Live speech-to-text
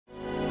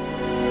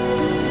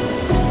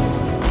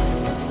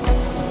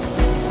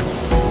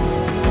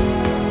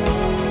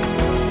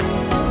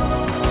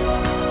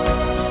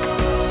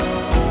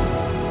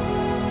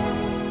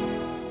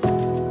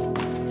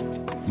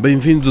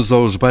Bem-vindos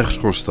aos Bairros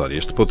com História.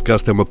 Este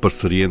podcast é uma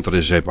parceria entre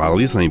a gere,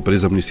 a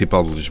empresa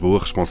municipal de Lisboa,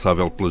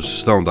 responsável pela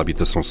gestão da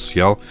habitação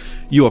social,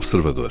 e o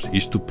Observador.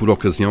 Isto por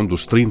ocasião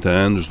dos 30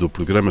 anos do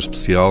Programa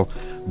Especial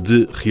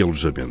de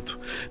Realojamento.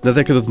 Na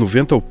década de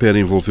 90, o PER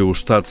envolveu o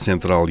Estado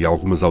Central e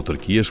algumas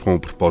autarquias com um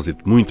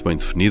propósito muito bem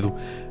definido: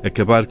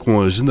 acabar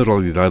com a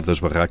generalidade das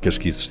barracas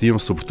que existiam,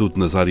 sobretudo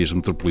nas áreas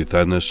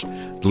metropolitanas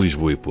de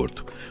Lisboa e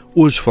Porto.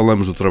 Hoje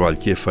falamos do trabalho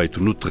que é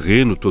feito no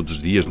terreno, todos os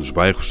dias, nos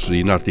bairros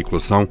e na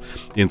articulação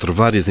entre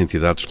várias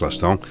entidades que lá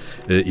estão,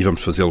 e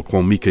vamos fazê-lo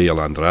com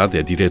Micaela Andrade,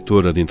 é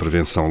diretora de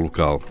intervenção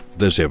local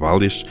da gere,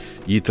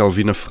 e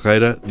Telvina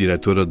Ferreira,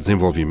 diretora de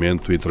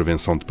desenvolvimento e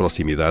intervenção de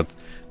proximidade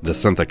da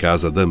Santa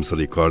Casa da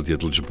Misericórdia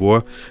de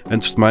Lisboa.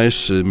 Antes de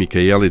mais,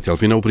 Micaela e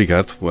Telvina,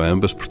 obrigado a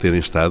ambas por terem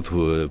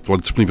estado, pela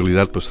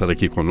disponibilidade para estar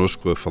aqui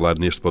connosco a falar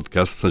neste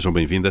podcast. Sejam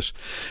bem-vindas.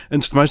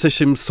 Antes de mais,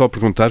 deixem-me só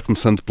perguntar,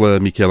 começando pela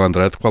Micaela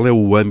Andrade, qual é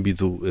o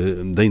âmbito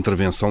da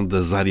intervenção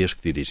das áreas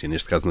que dirigem,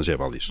 neste caso na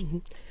gere?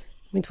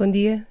 Muito bom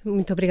dia,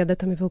 muito obrigada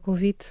também pelo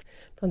convite.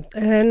 Pronto,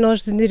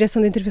 nós, de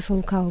Direção de Intervenção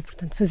Local,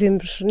 portanto,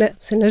 fazemos,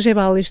 na gere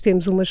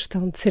temos uma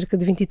gestão de cerca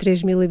de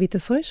 23 mil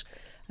habitações.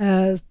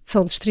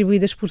 São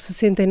distribuídas por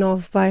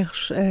 69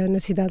 bairros na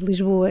cidade de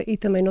Lisboa e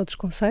também noutros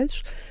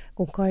concelhos,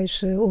 com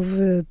quais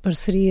houve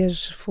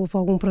parcerias, houve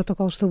algum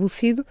protocolo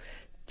estabelecido.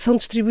 São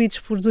distribuídos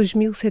por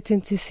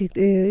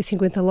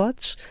 2.750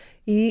 lotes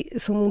e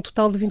são um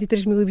total de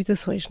 23 mil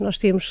habitações. Nós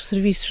temos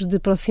serviços de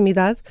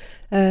proximidade,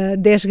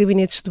 10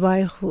 gabinetes de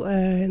bairro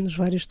nos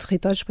vários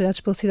territórios espalhados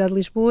pela cidade de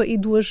Lisboa e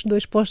dois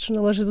postos na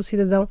Loja do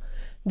Cidadão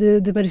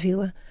de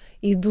Marvila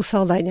e do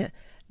Saldanha.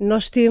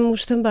 Nós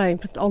temos também,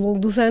 ao longo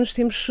dos anos,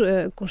 temos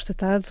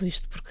constatado,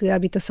 isto porque a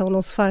habitação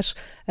não se faz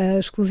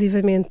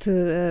exclusivamente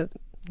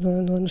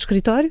no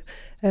escritório,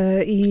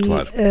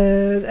 Claro.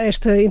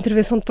 Esta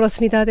intervenção de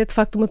proximidade é de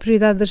facto uma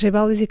prioridade da gere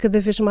e cada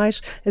vez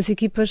mais as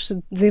equipas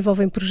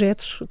desenvolvem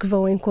projetos que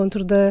vão ao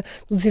encontro do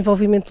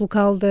desenvolvimento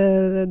local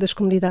das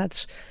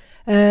comunidades.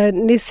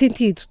 Nesse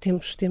sentido,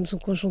 temos um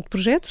conjunto de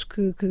projetos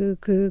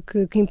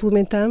que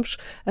implementamos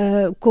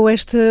com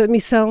esta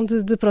missão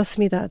de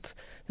proximidade.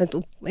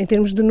 Portanto, em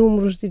termos de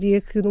números, diria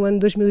que no ano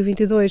de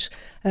 2022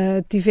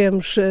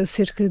 tivemos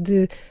cerca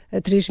de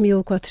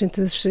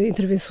 3.400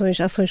 intervenções,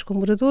 ações com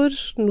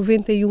moradores,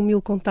 91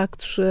 mil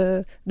contactos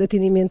de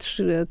atendimentos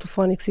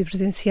telefónicos e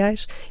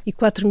presenciais e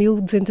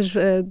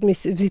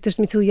 4.200 visitas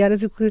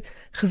domiciliárias, o que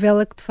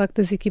revela que, de facto,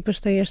 as equipas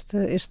têm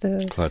esta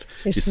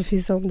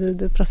visão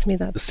de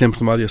proximidade. Sempre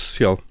numa área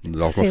social,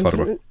 de alguma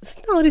forma.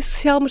 Na área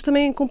social, mas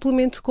também em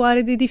complemento com a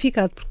área de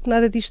edificado, porque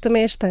nada disto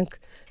também é estanque.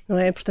 Não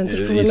é? Portanto, os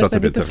problemas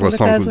exatamente, da a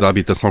relação da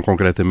habitação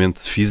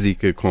concretamente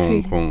física com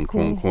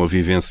a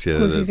vivência.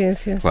 Com a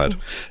vivência, claro.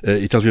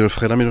 E Telvina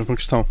Ferreira, a mesma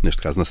questão.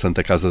 Neste caso, na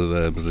Santa Casa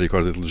da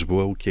Misericórdia de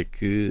Lisboa, o que é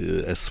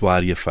que a sua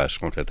área faz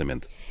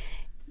concretamente?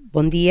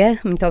 Bom dia,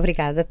 muito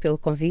obrigada pelo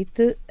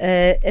convite.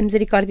 A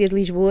Misericórdia de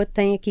Lisboa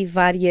tem aqui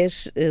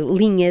várias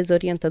linhas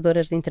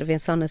orientadoras de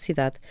intervenção na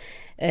cidade.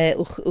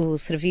 O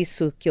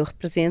serviço que eu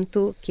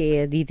represento, que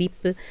é a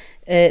DIDIP,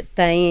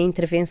 tem a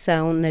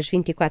intervenção nas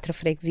 24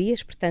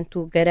 freguesias,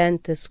 portanto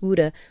garante,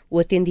 assegura o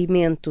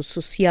atendimento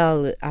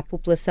social à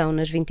população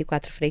nas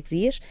 24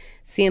 freguesias,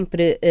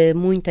 sempre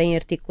muito em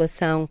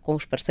articulação com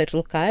os parceiros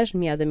locais,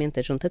 nomeadamente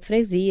a Junta de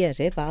Freguesia, a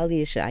gere,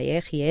 a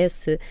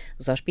ARS,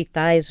 os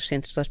hospitais, os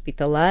centros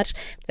hospitalares,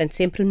 portanto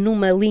sempre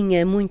numa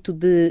linha muito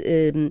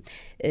de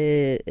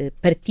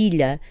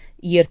partilha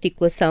e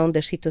articulação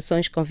das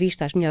situações com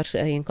vista a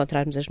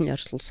encontrarmos as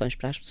melhores soluções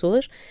para as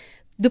pessoas.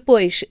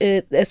 Depois,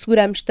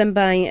 asseguramos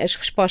também as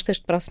respostas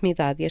de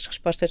proximidade, e as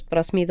respostas de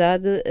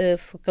proximidade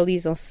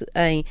focalizam-se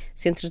em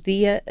centros de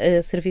dia,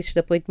 serviços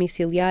de apoio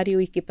domiciliário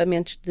e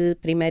equipamentos de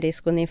primeira e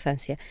segunda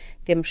infância.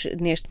 Temos,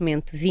 neste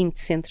momento, 20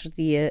 centros de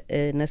dia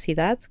na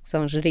cidade, que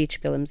são geridos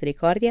pela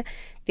Misericórdia.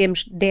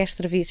 Temos 10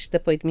 serviços de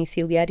apoio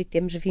domiciliário e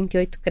temos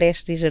 28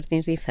 creches e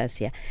jardins de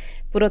infância.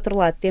 Por outro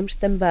lado, temos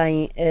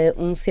também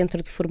um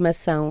centro de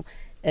formação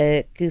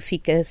que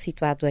fica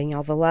situado em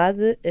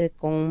Alvalade,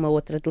 com uma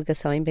outra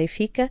delegação em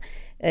Benfica,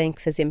 em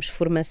que fazemos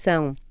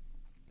formação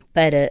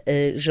para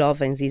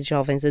jovens e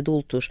jovens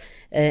adultos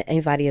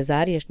em várias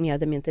áreas,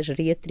 nomeadamente a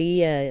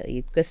geriatria, a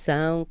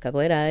educação,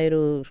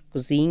 cabeleireiro,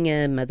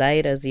 cozinha,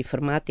 madeiras,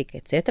 informática,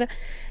 etc.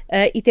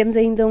 E temos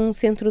ainda um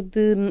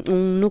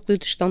núcleo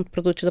de gestão de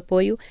produtos de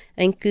apoio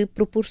em que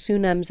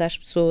proporcionamos às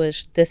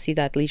pessoas da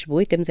cidade de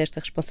Lisboa, e temos esta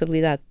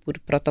responsabilidade por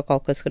protocolo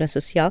com a Segurança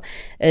Social,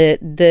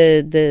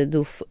 de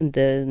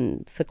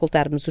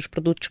facultarmos os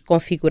produtos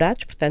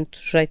configurados, portanto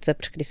sujeitos à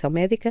prescrição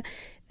médica,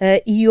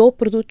 ou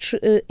produtos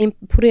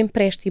por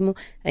empréstimo,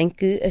 em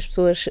que as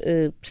pessoas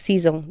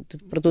precisam de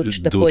produtos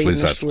de apoio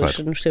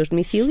nos seus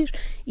domicílios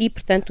e,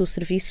 portanto, o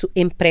serviço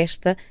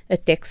empresta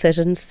até que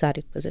seja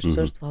necessário, depois as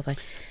pessoas devolvem.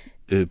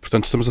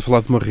 Portanto, estamos a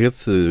falar de uma rede,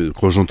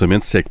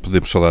 conjuntamente, se é que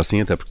podemos falar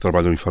assim, até porque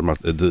trabalham de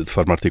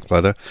forma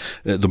articulada,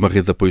 de uma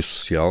rede de apoio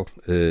social.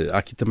 Há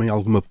aqui também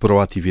alguma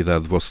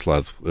proatividade do vosso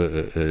lado,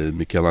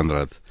 Miquel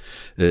Andrade.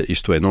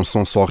 Isto é, não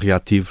são só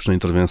reativos na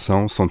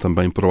intervenção, são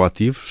também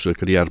proativos, a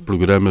criar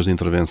programas de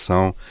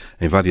intervenção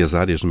em várias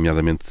áreas,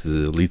 nomeadamente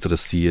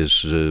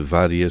literacias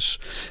várias.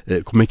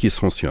 Como é que isso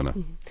funciona?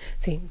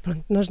 Sim,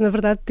 pronto, nós na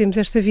verdade temos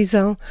esta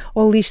visão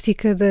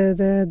holística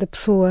da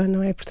pessoa,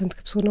 não é? Portanto, que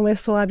a pessoa não é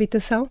só a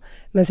habitação,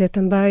 mas é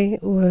também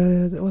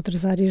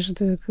outras áreas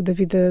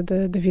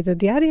da vida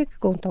diária,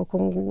 tal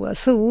como a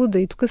saúde,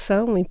 a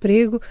educação, o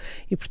emprego,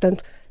 e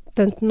portanto,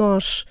 tanto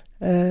nós,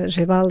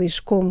 Gebalis,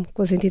 como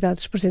com as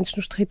entidades presentes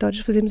nos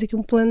territórios, fazemos aqui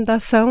um plano de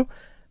ação,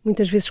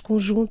 muitas vezes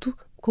conjunto,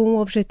 com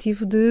o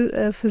objetivo de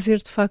fazer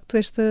de facto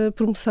esta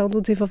promoção do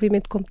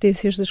desenvolvimento de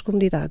competências das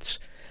comunidades.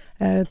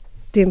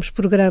 Temos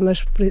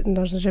programas,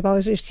 nós na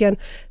Gebalis este ano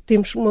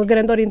temos uma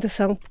grande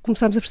orientação, porque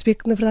começámos a perceber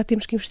que na verdade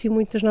temos que investir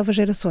muito nas novas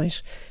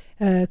gerações,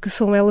 que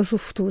são elas o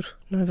futuro,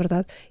 não é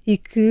verdade? E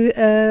que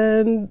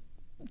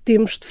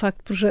temos de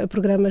facto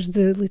programas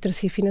de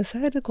literacia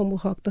financeira, como o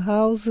Rock the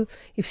House,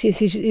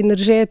 eficiência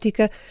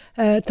energética,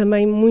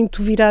 também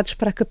muito virados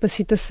para a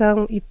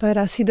capacitação e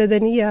para a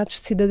cidadania,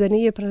 atos de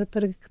cidadania, para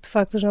que de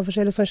facto as novas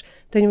gerações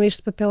tenham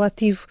este papel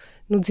ativo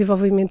no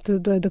desenvolvimento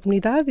da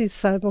comunidade e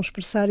saibam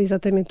expressar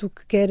exatamente o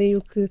que querem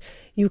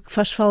e o que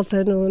faz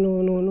falta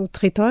no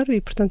território, e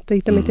portanto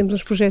aí também temos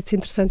uns projetos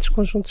interessantes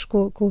conjuntos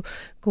com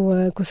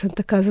a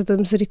Santa Casa da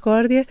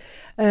Misericórdia.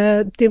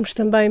 Temos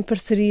também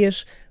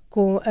parcerias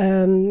com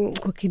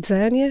a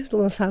Kidzania.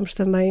 Lançámos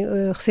também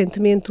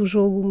recentemente o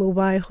jogo O Meu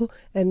Bairro,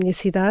 a Minha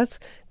Cidade,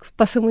 que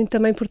passa muito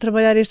também por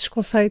trabalhar estes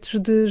conceitos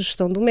de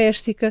gestão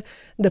doméstica,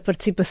 da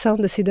participação,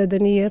 da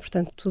cidadania.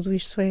 Portanto, tudo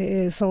isto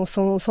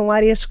são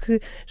áreas que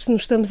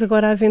nos estamos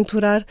agora a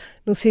aventurar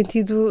no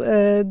sentido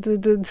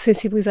de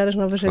sensibilizar as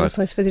novas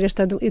gerações, fazer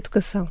esta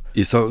educação.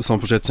 E são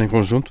projetos em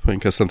conjunto em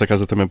que a Santa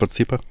Casa também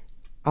participa?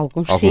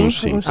 Alguns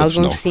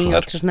sim,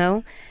 outros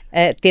não.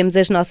 Temos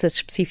as nossas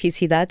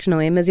especificidades,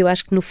 não é? Mas eu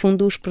acho que, no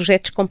fundo, os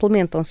projetos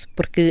complementam-se,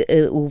 porque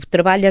o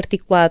trabalho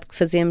articulado que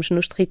fazemos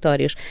nos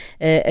territórios,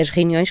 as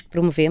reuniões que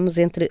promovemos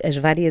entre as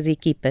várias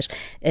equipas,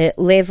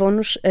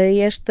 levam-nos a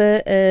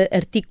esta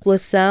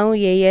articulação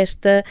e a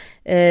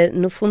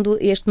no fundo,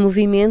 este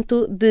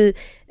movimento de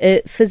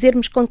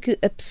fazermos com que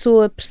a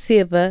pessoa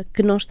perceba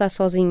que não está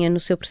sozinha no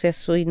seu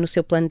processo e no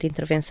seu plano de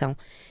intervenção.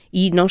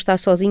 E não está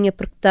sozinha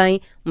porque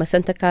tem uma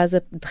Santa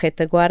Casa de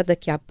retaguarda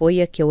que a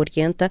apoia, que a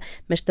orienta,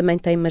 mas também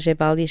tem uma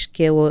Gebalis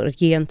que a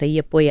orienta e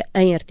apoia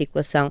em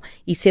articulação,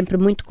 e sempre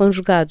muito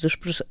conjugados.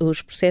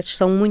 Os processos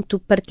são muito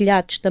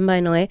partilhados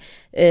também, não é?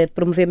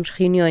 Promovemos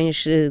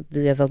reuniões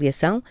de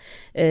avaliação,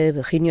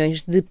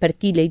 reuniões de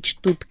partilha e de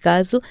estudo de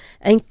caso,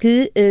 em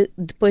que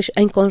depois,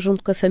 em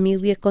conjunto com a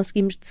família,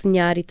 conseguimos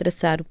desenhar e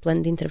traçar o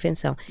plano de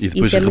intervenção. E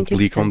depois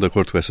replicam de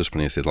acordo com essa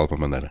experiência, de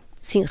alguma maneira?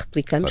 Sim,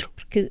 replicamos, claro.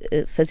 Porque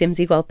fazemos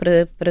igual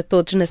para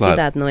todos na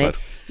cidade, não é?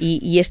 Claro.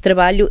 E este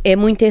trabalho é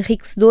muito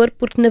enriquecedor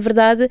porque, na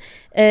verdade,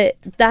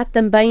 dá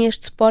também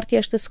este suporte e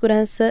esta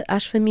segurança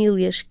às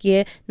famílias, que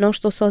é, não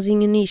estou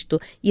sozinho nisto.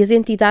 E as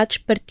entidades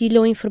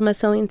partilham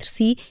informação entre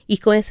si e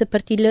com essa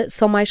partilha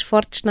são mais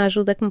fortes na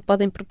ajuda que me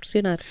podem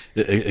proporcionar.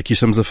 Aqui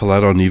estamos a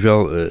falar ao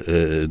nível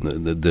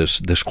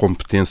das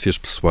competências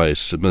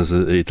pessoais, mas,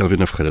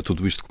 Telvina Ferreira,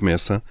 tudo isto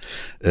começa,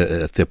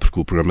 até porque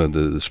o programa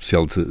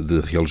especial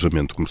de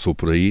realojamento começou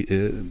por aí,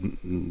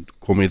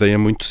 com uma ideia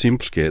muito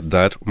simples, que é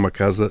dar uma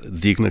casa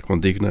digna,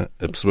 condigna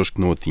a pessoas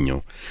que não a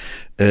tinham.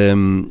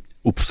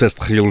 O processo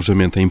de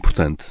realojamento é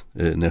importante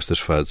nestas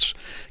fases.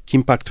 Que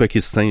impacto é que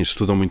isso tem?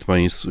 Estudam muito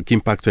bem isso. Que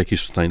impacto é que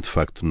isto tem, de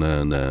facto,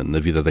 na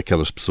vida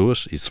daquelas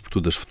pessoas e,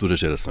 sobretudo, das futuras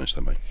gerações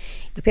também?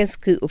 Eu penso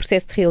que o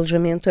processo de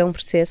realojamento é um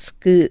processo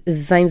que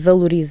vem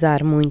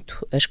valorizar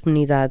muito as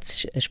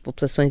comunidades, as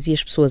populações e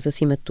as pessoas,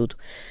 acima de tudo.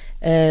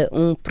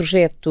 Um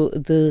projeto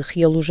de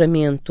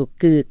realojamento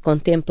que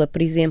contempla,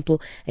 por exemplo,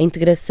 a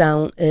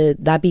integração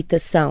da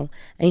habitação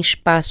em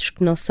espaços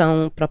que não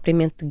são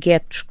propriamente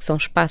guetos, que são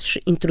espaços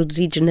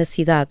introduzidos na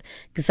cidade,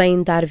 que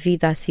vêm dar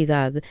vida à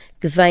cidade,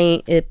 que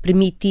vêm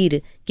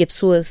permitir que a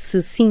pessoa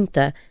se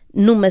sinta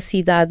numa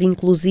cidade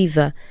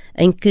inclusiva,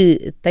 em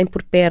que tem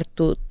por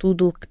perto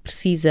tudo o que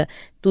precisa,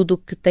 tudo o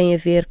que tem a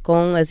ver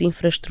com as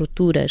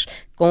infraestruturas,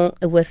 com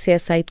o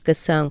acesso à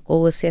educação, com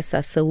o acesso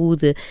à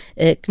saúde,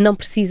 que não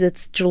precisa de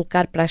se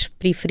deslocar para as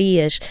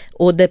periferias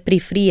ou da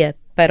periferia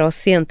para o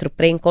centro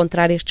para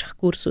encontrar estes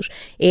recursos,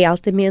 é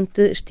altamente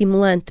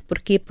estimulante.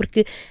 Porquê? Porque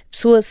a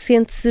pessoa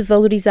sente-se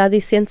valorizada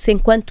e sente-se,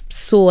 enquanto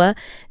pessoa,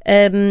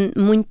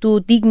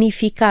 muito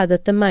dignificada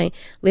também.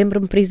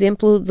 Lembro-me, por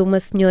exemplo, de uma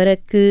senhora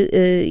que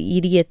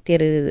iria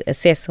ter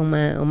acesso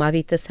a uma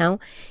habitação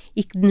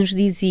e que nos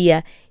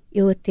dizia: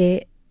 eu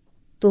até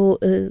estou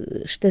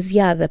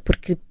extasiada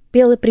porque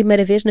pela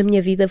primeira vez na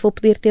minha vida vou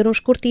poder ter uns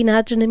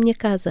cortinados na minha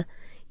casa.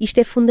 Isto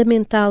é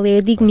fundamental, é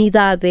a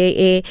dignidade,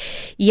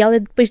 E ela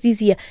depois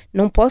dizia: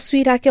 não posso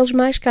ir àqueles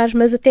mais caros,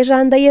 mas até já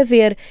andei a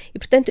ver. E,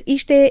 portanto,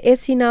 isto é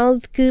sinal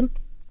de que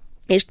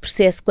este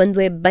processo, quando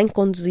é bem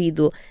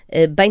conduzido,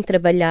 bem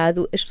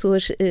trabalhado, as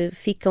pessoas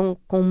ficam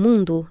com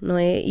mundo, não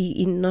é?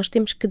 E nós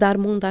temos que dar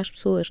mundo às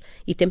pessoas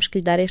e temos que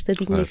lhe dar esta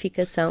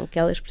dignificação que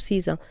elas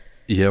precisam.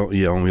 E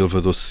é um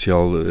elevador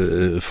social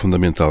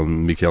fundamental,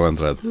 Miquel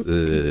Andrade.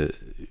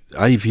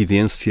 Há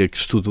evidência que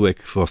estudo é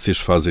que vocês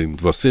fazem,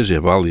 de vocês,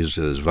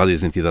 as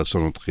várias entidades que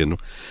estão no terreno,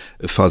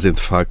 fazem de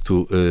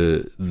facto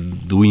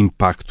do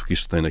impacto que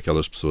isto tem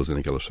naquelas pessoas e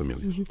naquelas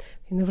famílias.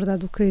 E, na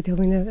verdade, o que a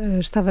Etelina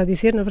estava a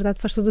dizer, na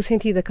verdade, faz todo o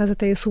sentido. A casa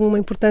assume uma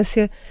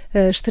importância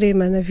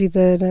extrema na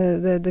vida,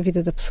 da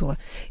vida da pessoa.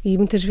 E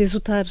muitas vezes o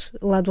estar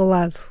lado a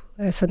lado,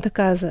 a Santa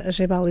Casa, a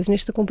Gebalis,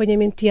 neste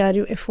acompanhamento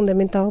diário é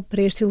fundamental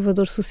para este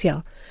elevador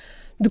social.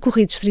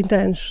 Decorridos 30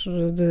 anos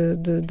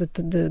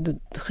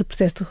de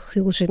processo de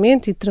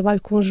realojamento e de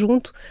trabalho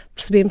conjunto,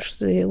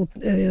 percebemos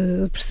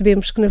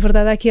que, na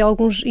verdade, há aqui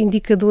alguns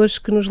indicadores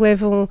que nos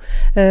levam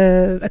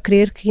a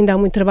crer que ainda há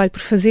muito trabalho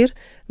por fazer,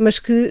 mas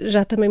que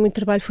já também muito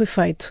trabalho foi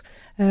feito.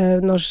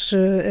 Nós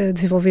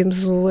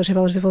a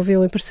Gebalis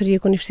desenvolveu, em parceria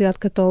com a Universidade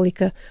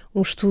Católica,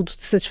 um estudo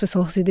de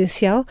satisfação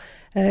residencial.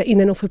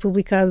 Ainda não foi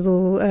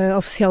publicado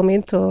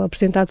oficialmente ou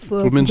apresentado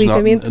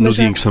publicamente. No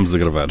dia em que estamos a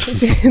gravar.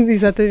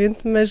 Exatamente,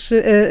 mas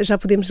já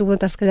podemos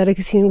levantar, se calhar, aqui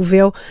assim o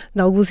véu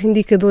de alguns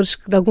indicadores,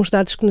 de alguns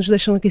dados que nos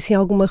deixam aqui assim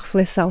alguma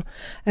reflexão.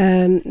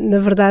 Na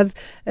verdade,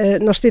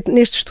 nós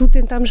neste estudo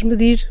tentámos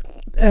medir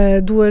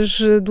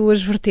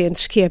duas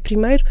vertentes, que é,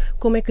 primeiro,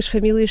 como é que as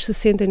famílias se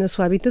sentem na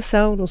sua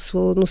habitação, no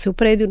seu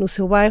prédio, no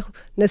seu bairro,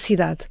 na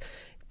cidade.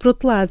 Por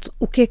outro lado,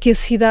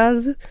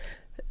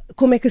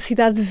 como é que a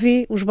cidade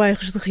vê os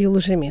bairros de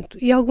realojamento.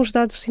 E alguns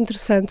dados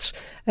interessantes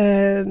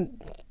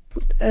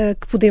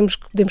que podemos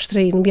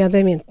extrair,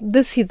 nomeadamente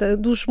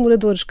dos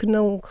moradores que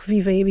não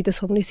revivem em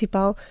habitação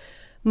municipal,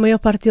 a maior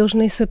parte deles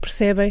nem se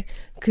apercebem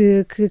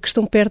que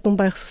estão perto de um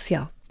bairro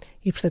social.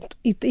 E, portanto,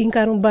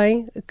 encaram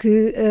bem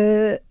que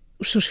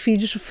os seus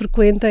filhos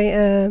frequentem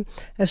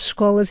as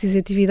escolas e as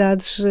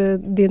atividades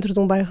dentro de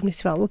um bairro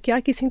municipal. O que há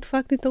aqui, sim, de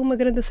facto, então, uma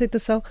grande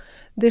aceitação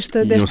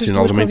destas duas convivências. E um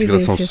sinal de uma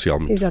integração social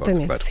muito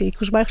Exatamente, forte, claro. Sim,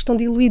 que os bairros estão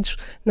diluídos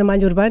na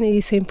malha urbana e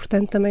isso é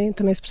importante também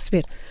se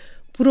perceber.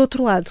 Por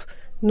outro lado,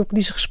 no que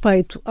diz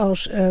respeito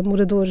aos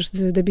moradores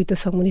de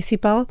habitação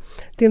municipal,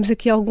 temos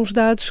aqui alguns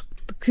dados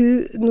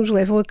que nos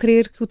levam a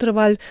crer que o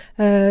trabalho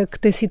que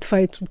tem sido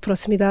feito de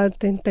proximidade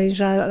tem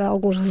já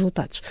alguns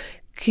resultados,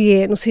 que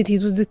é no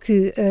sentido de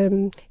que,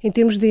 em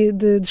termos de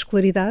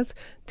escolaridade,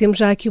 temos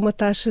já aqui uma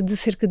taxa de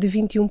cerca de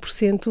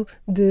 21%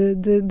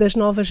 das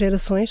novas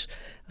gerações,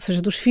 ou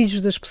seja, dos filhos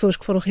das pessoas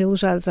que foram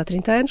realojadas há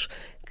 30 anos,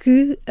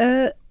 que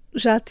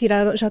já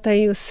tiveram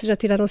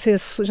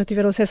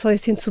acesso ao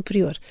ensino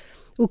superior,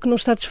 o que não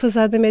está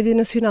desfasado da média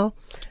nacional.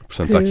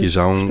 Portanto, há aqui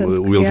já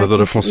o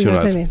elevador a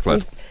funcionar.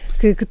 Claro.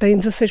 Que tem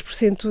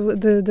 16%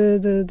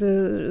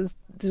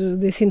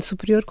 de ensino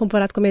superior,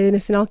 comparado com a média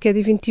nacional, que é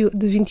de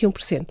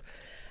 21%.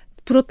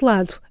 Por outro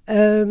lado,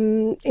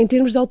 em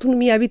termos de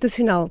autonomia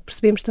habitacional,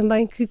 percebemos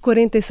também que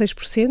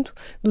 46%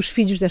 dos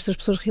filhos destas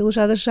pessoas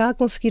realojadas já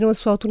conseguiram a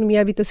sua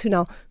autonomia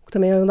habitacional, que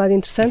também é um dado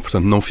interessante.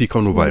 Portanto, não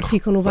ficam no bairro. Não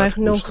ficam no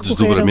bairro, não recorreram. Os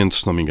desdobramentos,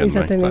 se não me engano.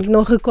 Exatamente, claro.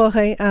 Não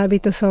recorrem à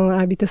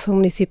habitação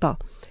municipal.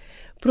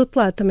 Por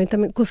outro lado, também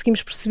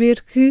conseguimos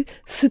perceber que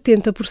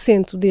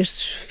 70%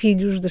 destes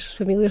filhos das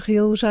famílias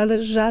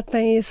realojadas já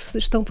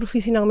estão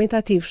profissionalmente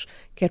ativos,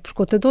 quer por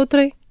conta de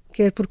outrem,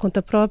 quer por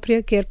conta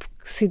própria, quer porque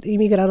se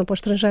emigraram para o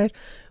estrangeiro,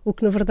 o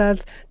que, na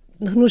verdade,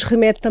 nos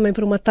remete também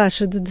para uma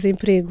taxa de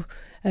desemprego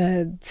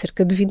de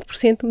cerca de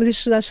 20%, mas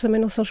estes dados também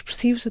não são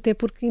expressivos, até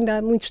porque ainda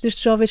há muitos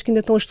destes jovens que ainda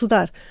estão a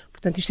estudar.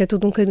 Portanto, isto é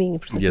todo um caminho.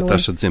 Portanto, e a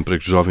taxa de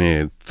desemprego jovem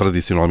é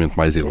tradicionalmente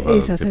mais elevada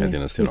do que a média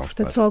nacional. E,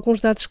 portanto, são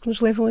alguns dados que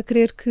nos levam a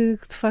crer que,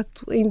 de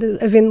facto, ainda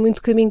havendo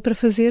muito caminho para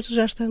fazer,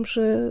 já estamos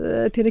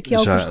a ter aqui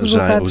alguns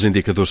resultados. Os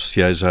indicadores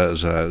sociais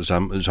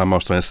já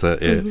mostram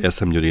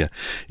essa melhoria.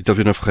 E,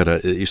 Telvina Ferreira,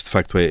 isto de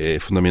facto é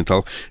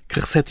fundamental.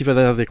 Que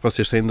receptividade é que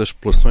vocês têm das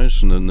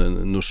populações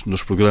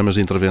nos programas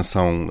de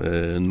intervenção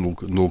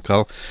no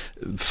local?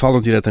 Falam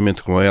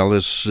diretamente com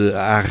elas?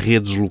 Há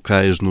redes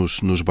locais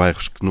nos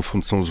bairros que, no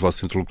fundo, são os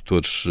vossos interlocutores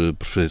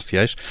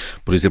preferenciais,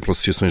 por exemplo,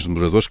 associações de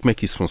moradores. Como é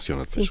que isso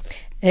funciona depois?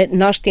 Sim.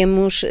 Nós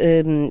temos,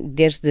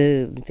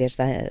 desde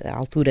a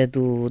altura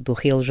do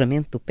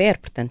realojamento do PER,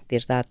 portanto,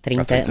 desde há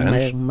 30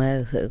 anos,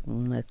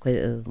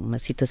 uma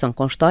situação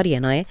com história,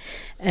 não é?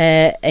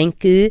 Em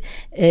que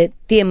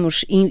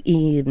temos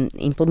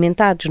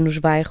implementados nos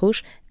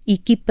bairros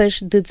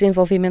equipas de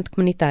desenvolvimento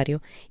comunitário.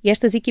 E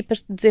estas equipas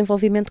de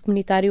desenvolvimento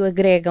comunitário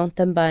agregam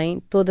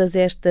também todas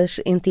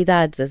estas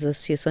entidades, as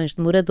associações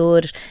de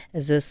moradores,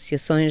 as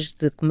associações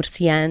de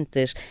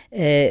comerciantes,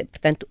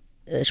 portanto,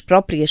 as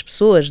próprias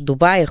pessoas do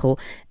bairro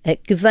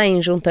que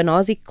vêm junto a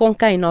nós e com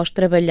quem nós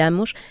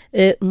trabalhamos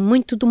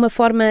muito de uma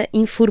forma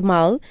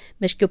informal,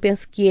 mas que eu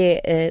penso que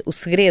é o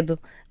segredo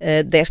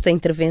desta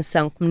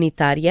intervenção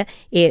comunitária,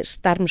 é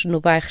estarmos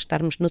no bairro,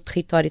 estarmos no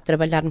território,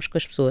 trabalharmos com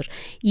as pessoas.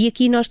 E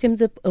aqui nós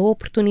temos a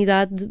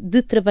oportunidade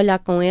de trabalhar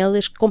com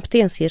elas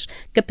competências,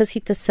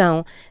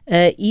 capacitação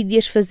e de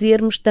as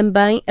fazermos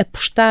também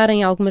apostar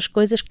em algumas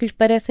coisas que lhes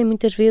parecem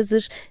muitas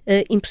vezes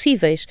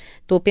impossíveis.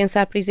 Estou a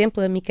pensar, por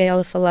exemplo, a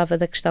Micaela falava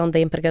da questão da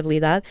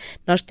empregabilidade.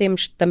 Nós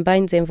temos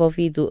também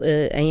desenvolvido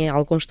em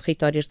alguns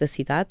territórios da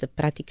cidade,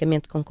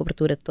 praticamente com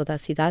cobertura de toda a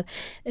cidade,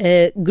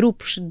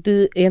 grupos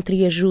de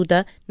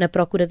entreajuda na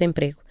procura de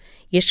emprego.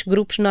 Estes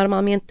grupos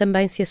normalmente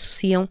também se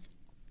associam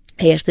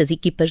a estas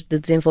equipas de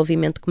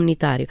desenvolvimento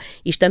comunitário.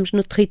 E estamos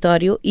no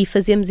território e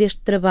fazemos este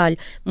trabalho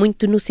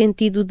muito no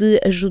sentido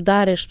de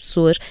ajudar as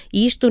pessoas,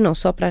 e isto não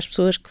só para as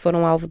pessoas que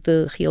foram alvo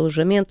de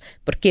realojamento,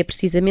 porque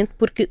precisamente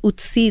porque o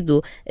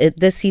tecido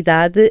da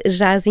cidade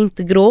já as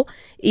integrou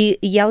e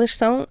elas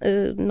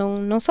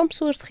não são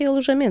pessoas de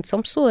realojamento,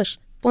 são pessoas,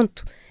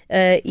 ponto.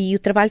 E o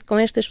trabalho com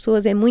estas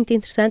pessoas é muito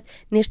interessante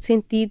neste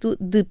sentido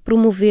de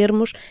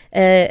promovermos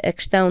a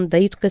questão da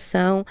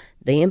educação,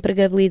 da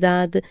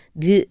empregabilidade,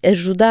 de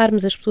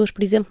ajudarmos as pessoas,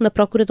 por exemplo, na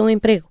procura de um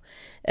emprego.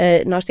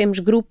 Nós temos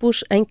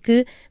grupos em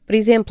que, por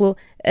exemplo,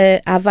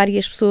 há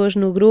várias pessoas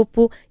no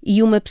grupo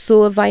e uma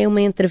pessoa vai a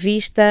uma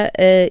entrevista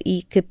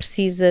e que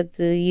precisa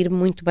de ir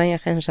muito bem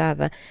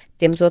arranjada.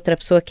 Temos outra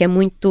pessoa que é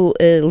muito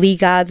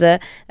ligada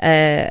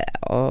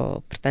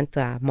portanto,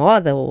 à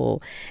moda.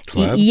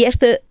 Claro. E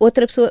esta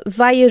outra pessoa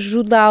vai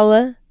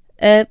ajudá-la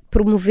a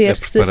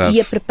promover-se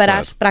e a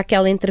preparar-se para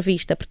aquela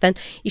entrevista.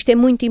 Portanto, isto é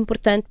muito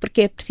importante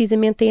porque é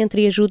precisamente a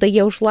entreajuda e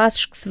é os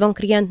laços que se vão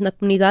criando na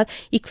comunidade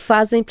e que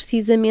fazem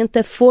precisamente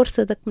a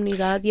força da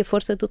comunidade e a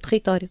força do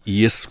território.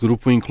 E esse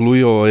grupo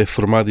inclui ou é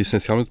formado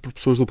essencialmente por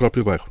pessoas do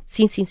próprio bairro?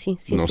 Sim.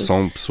 Não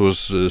são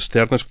pessoas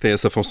externas que têm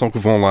essa função que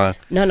vão lá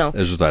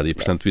ajudar e,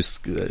 portanto, isso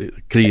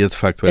cria de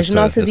facto essa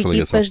ligação. As nossas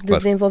equipas de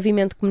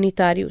desenvolvimento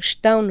comunitário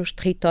estão nos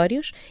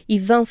territórios e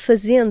vão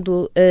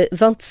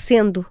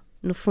tecendo,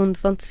 no fundo,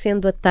 vão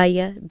tecendo a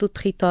teia do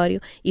território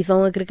e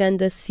vão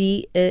agregando a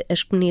si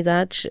as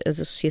comunidades,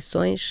 as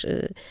associações,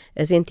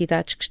 as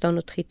entidades que estão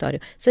no território.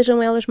 Sejam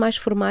elas mais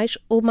formais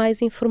ou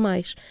mais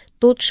informais.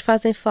 Todos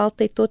fazem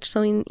falta e todos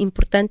são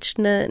importantes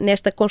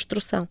nesta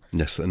construção.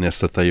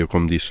 Nessa teia,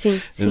 como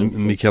disse. Sim.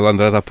 Micaela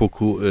Andrade, há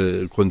pouco,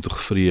 quando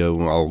referia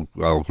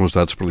a alguns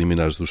dados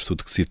preliminares do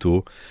estudo que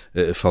citou,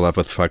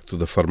 falava de facto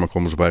da forma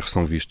como os bairros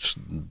são vistos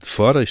de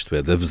fora, isto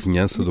é, da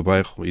vizinhança do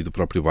bairro e do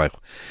próprio bairro.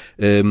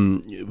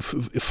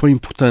 Foi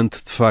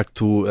importante, de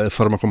facto, a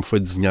forma como foi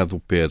desenhado o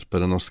PER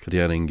para não se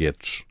criarem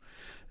guetos?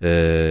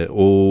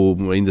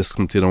 Ou ainda se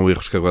cometeram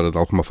erros que agora de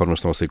alguma forma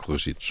estão a ser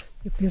corrigidos?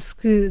 Eu penso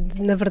que,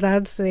 na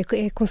verdade,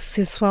 é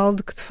consensual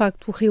de que, de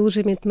facto, o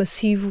realojamento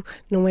massivo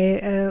não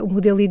é o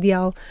modelo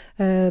ideal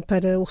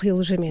para o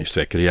realojamento.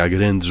 Isto é, criar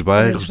grandes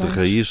bairros de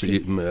raiz,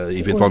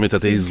 eventualmente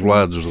até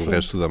isolados do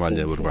resto da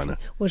malha urbana.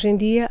 Sim. Hoje em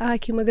dia há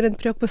aqui uma grande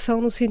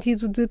preocupação no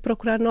sentido de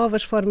procurar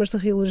novas formas de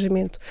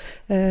realojamento,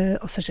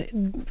 ou seja,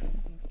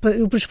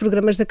 os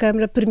programas da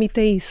Câmara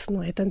permitem isso,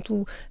 não é?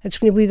 Tanto a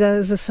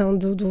disponibilização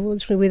a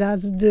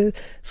disponibilidade de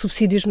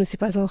subsídios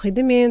municipais ao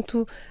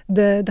arrendamento,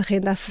 da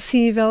renda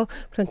acessível,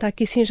 portanto há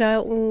aqui sim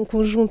já um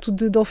conjunto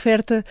de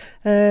oferta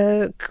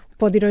que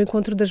pode ir ao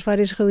encontro das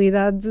várias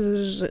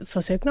realidades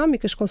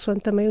socioeconómicas,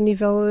 consoante também o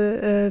nível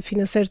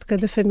financeiro de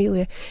cada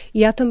família.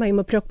 E há também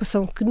uma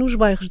preocupação que nos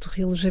bairros do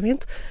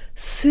realojamento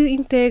se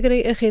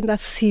integrem a renda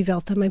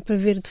acessível, também para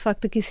ver de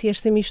facto aqui sim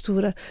esta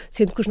mistura,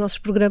 sendo que os nossos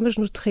programas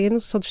no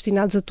terreno são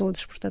destinados a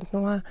todos, portanto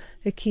não há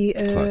aqui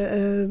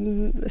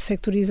a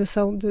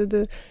sectorização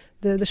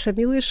das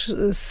famílias,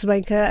 se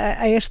bem que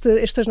há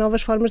estas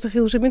novas formas de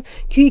realojamento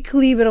que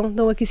equilibram,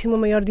 dão aqui sim uma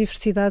maior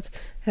diversidade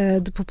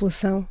de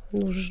população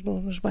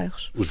nos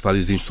bairros. Os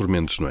vários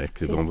instrumentos, não é,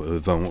 que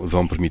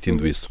vão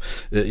permitindo isso.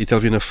 E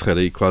Telvina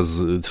Ferreira,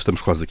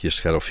 estamos quase aqui a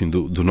chegar ao fim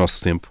do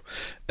nosso tempo.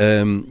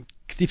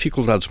 Que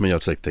dificuldades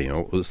maiores é que têm?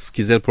 Se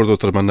quiser pôr de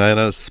outra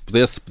maneira, se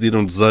pudesse pedir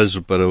um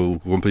desejo para o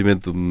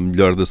cumprimento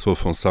melhor da sua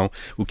função,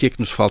 o que é que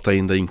nos falta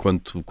ainda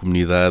enquanto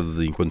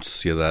comunidade, enquanto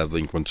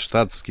sociedade, enquanto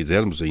Estado, se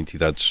quisermos,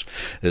 entidades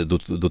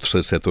do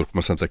terceiro setor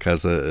como a Santa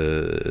Casa,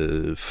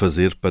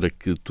 fazer para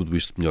que tudo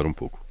isto melhore um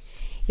pouco?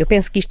 Eu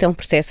penso que isto é um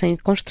processo em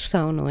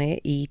construção, não é?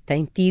 E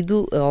tem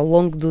tido, ao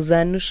longo dos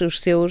anos, os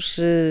seus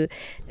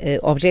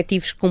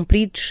objetivos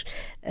cumpridos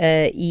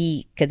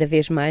e cada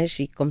vez mais,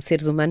 e como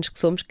seres humanos que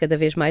somos, cada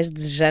vez mais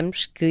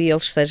desejamos que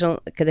eles sejam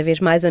cada vez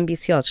mais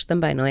ambiciosos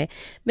também, não é?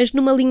 Mas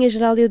numa linha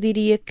geral eu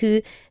diria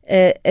que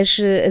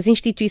as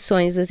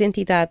instituições, as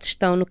entidades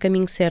estão no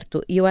caminho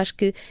certo e eu acho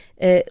que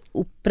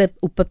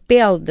o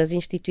papel das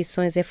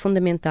instituições é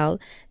fundamental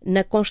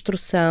na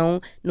construção,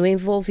 no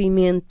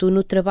envolvimento,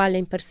 no trabalho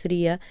em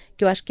parceria,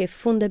 que eu acho que é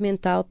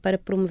fundamental para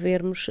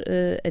promovermos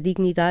a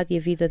dignidade e a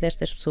vida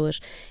destas pessoas.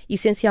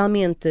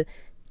 Essencialmente,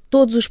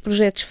 todos os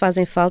projetos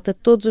fazem falta,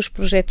 todos os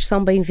projetos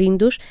são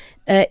bem-vindos,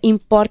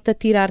 importa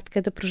tirar de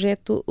cada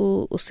projeto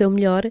o seu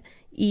melhor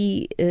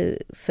e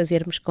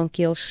fazermos com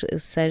que eles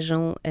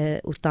sejam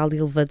o tal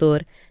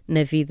elevador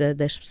na vida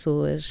das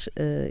pessoas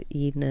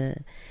e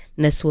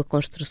na sua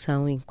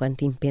construção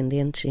enquanto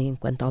independentes e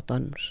enquanto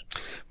autónomos.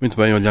 Muito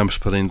bem, olhamos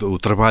para o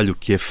trabalho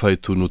que é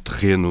feito no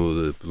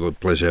terreno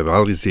pela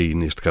Gebalis e,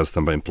 neste caso,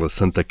 também pela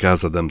Santa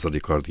Casa da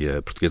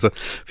Misericórdia Portuguesa.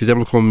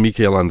 Fizemos com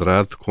Micaela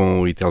Andrade,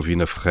 com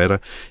Itelvina Ferreira.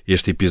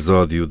 Este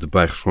episódio de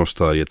Bairros com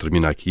História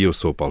termina aqui. Eu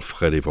sou o Paulo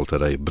Ferreira e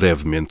voltarei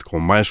brevemente com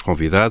mais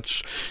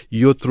convidados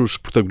e outros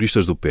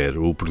protagonistas do PER,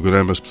 o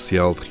Programa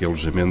Especial de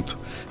Realojamento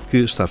que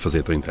está a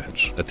fazer 30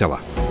 anos. Até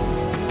lá.